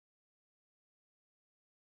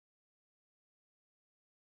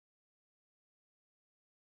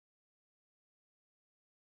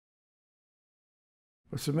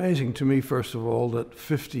It's amazing to me, first of all, that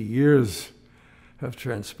 50 years have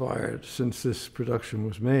transpired since this production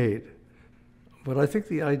was made. But I think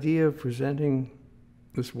the idea of presenting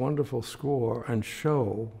this wonderful score and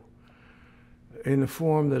show in a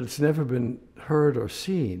form that it's never been heard or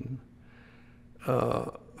seen,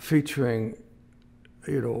 featuring,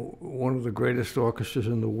 one of the greatest orchestras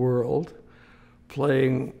in the world,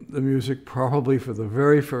 playing the music probably for the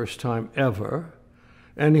very first time ever,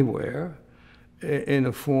 anywhere, in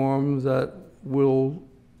a form that will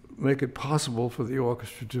make it possible for the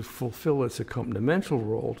orchestra to fulfill its accompanimental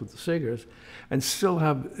role to the singers and still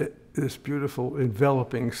have this beautiful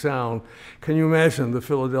enveloping sound. Can you imagine the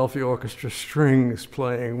Philadelphia Orchestra strings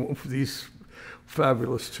playing these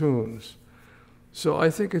fabulous tunes? So I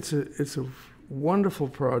think it's a wonderful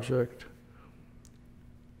project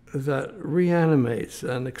that reanimates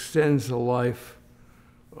and extends the life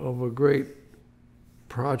of a great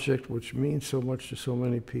project which means so much to so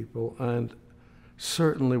many people and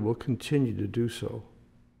certainly will continue to do so.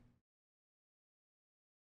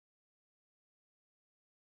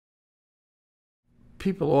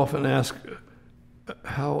 People often ask,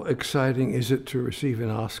 how exciting is it to receive an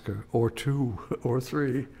Oscar, or 2, or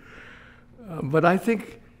 3? But I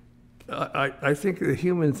think the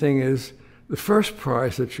human thing is, the first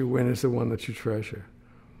prize that you win is the one that you treasure.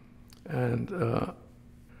 And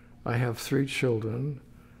I have 3 children,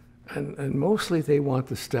 and mostly they want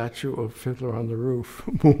the statue of Fiddler on the Roof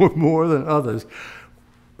more than others,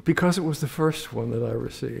 because it was the first one that I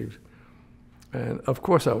received. And of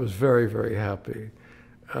course I was very, very happy.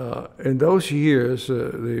 In those years,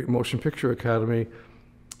 the Motion Picture Academy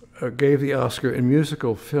gave the Oscar in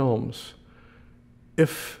musical films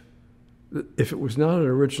if it was not an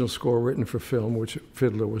original score written for film, which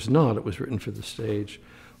Fiddler was not, it was written for the stage,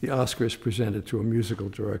 the Oscar is presented to a musical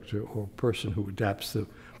director or person who adapts the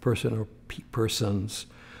person or persons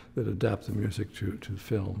that adapt the music to the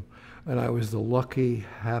film. And I was the lucky,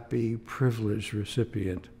 happy, privileged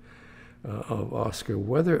recipient of Oscar.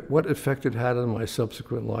 What effect it had on my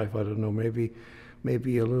subsequent life, I don't know.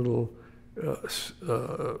 Maybe a little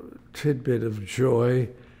tidbit of joy,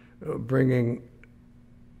 bringing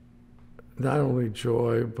not only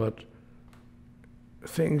joy, but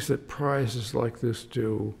things that prizes like this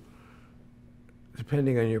do.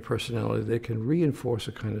 Depending on your personality, they can reinforce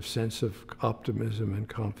a kind of sense of optimism and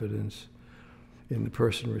confidence in the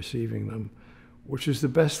person receiving them, which is the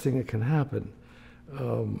best thing that can happen.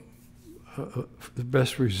 The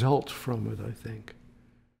best result from it, I think.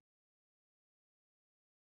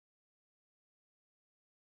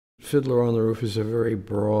 Fiddler on the Roof is a very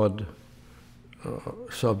broad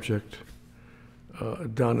subject,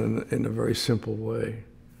 done in a very simple way.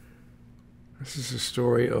 This is a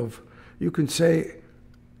story of, you can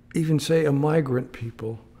even say a migrant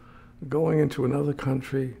people going into another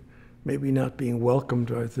country, maybe not being welcomed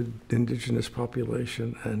by the indigenous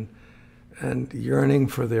population, and yearning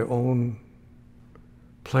for their own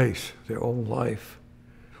place, their own life,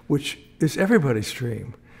 which is everybody's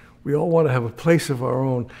dream. We all want to have a place of our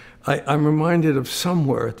own. I'm reminded of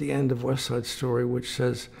Somewhere at the end of West Side Story, which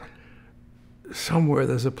says, somewhere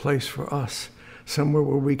there's a place for us, somewhere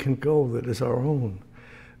where we can go that is our own,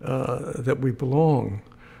 that we belong,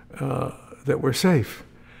 that we're safe,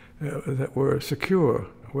 that we're secure,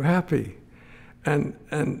 we're happy.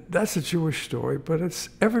 And that's a Jewish story, but it's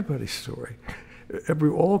everybody's story. We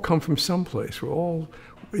all come from someplace. We're all,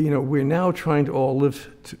 we're now trying to all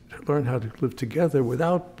learn how to live together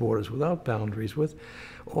without borders, without boundaries, with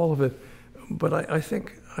all of it. But I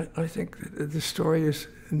think the story is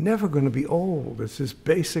never going to be old. It's as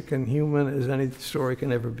basic and human as any story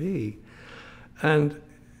can ever be. And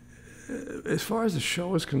as far as the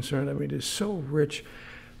show is concerned, I mean, it's so rich.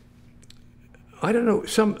 I don't know,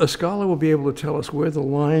 a scholar will be able to tell us where the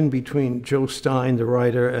line between Joe Stein, the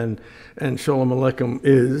writer, and Sholem Aleichem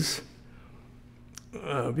is,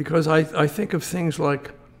 because I think of things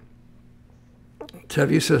like,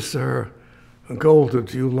 Tevye says to her, Golda,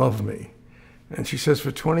 do you love me? And she says,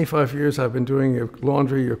 for 25 years I've been doing your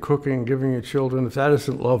laundry, your cooking, giving your children. If that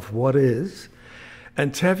isn't love, what is?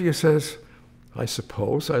 And Tevye says, I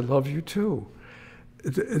suppose I love you too.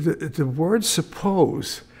 The word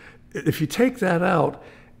suppose, if you take that out,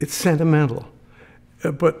 it's sentimental.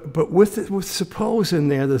 But with suppose in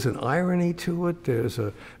there, there's an irony to it, there's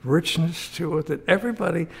a richness to it, that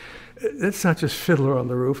everybody, it's not just Fiddler on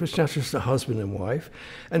the Roof, it's not just a husband and wife.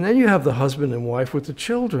 And then you have the husband and wife with the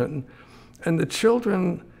children, and the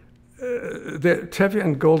children, Tevye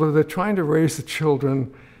and Golda, they're trying to raise the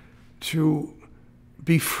children to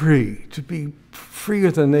be free, to be freer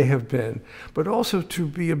than they have been, but also to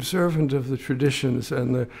be observant of the traditions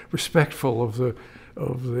and the respectful of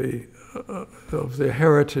of the of their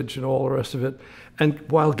heritage and all the rest of it, and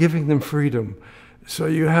while giving them freedom. So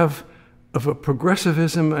you have of a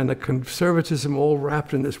progressivism and a conservatism all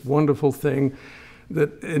wrapped in this wonderful thing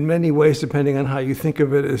that in many ways, depending on how you think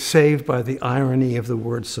of it, is saved by the irony of the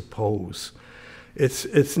word suppose.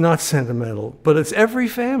 It's not sentimental, but it's every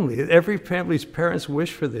family. Every family's parents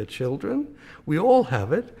wish for their children. We all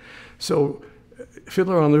have it. So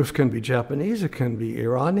Fiddler on the Roof can be Japanese, it can be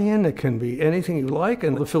Iranian, it can be anything you like,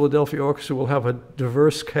 and the Philadelphia Orchestra will have a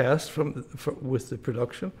diverse cast with the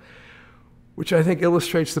production, which I think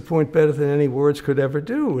illustrates the point better than any words could ever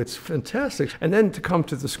do. It's fantastic. And then to come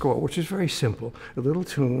to the score, which is very simple, the little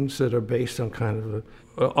tunes that are based on kind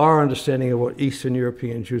of our understanding of what Eastern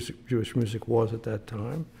European Jewish music was at that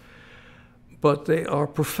time. But they are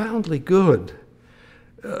profoundly good.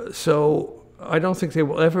 So I don't think they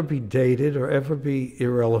will ever be dated or ever be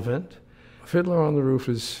irrelevant. Fiddler on the Roof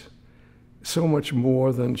is so much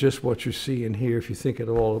more than just what you see and hear if you think at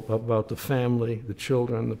all about the family, the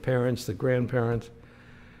children, the parents, the grandparents,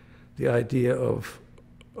 the idea of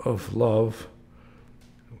love,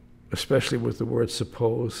 especially with the word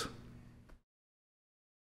suppose.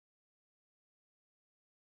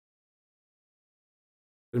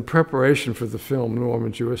 In preparation for the film,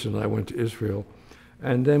 Norman Jewis and I went to Israel,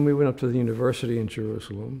 and then we went up to the university in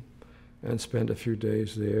Jerusalem and spent a few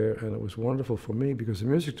days there, and it was wonderful for me because the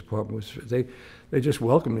music department was, they just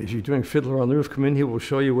welcomed me. If you're doing Fiddler on the Roof, come in here, we'll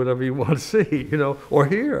show you whatever you want to see, you know, or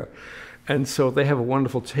hear. And so they have a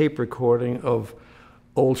wonderful tape recording of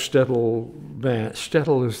old Shtetl band.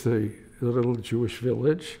 Shtetl is the little Jewish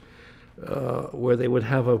village where they would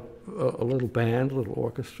have a little band, a little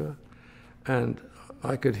orchestra, and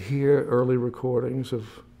I could hear early recordings of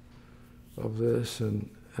this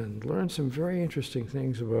and learn some very interesting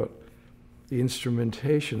things about the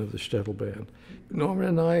instrumentation of the Shtetl band. Norman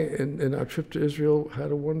and I, in our trip to Israel,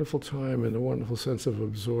 had a wonderful time and a wonderful sense of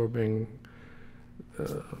absorbing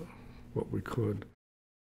what we could.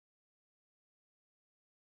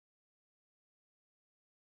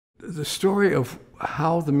 The story of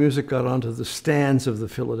how the music got onto the stands of the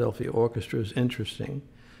Philadelphia Orchestra is interesting.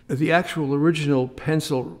 The actual original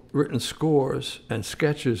pencil-written scores and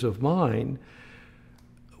sketches of mine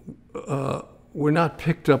were not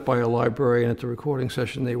picked up by a librarian at the recording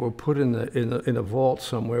session. They were put in a vault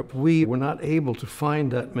somewhere. We were not able to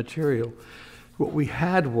find that material. What we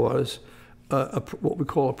had was what we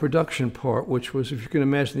call a production part, which was, if you can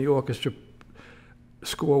imagine, the orchestra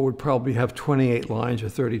score would probably have 28 lines or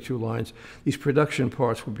 32 lines. These production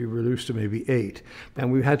parts would be reduced to maybe 8.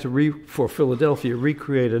 And we had to, for Philadelphia,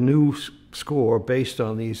 recreate a new score based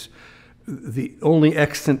on the only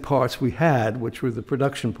extant parts we had, which were the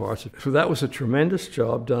production parts. So that was a tremendous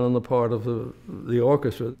job done on the part of the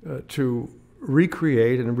orchestra to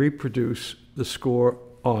recreate and reproduce the score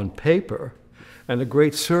on paper, and a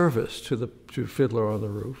great service to Fiddler on the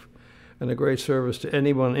Roof, and a great service to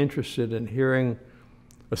anyone interested in hearing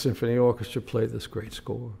a symphony orchestra play this great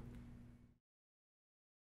score.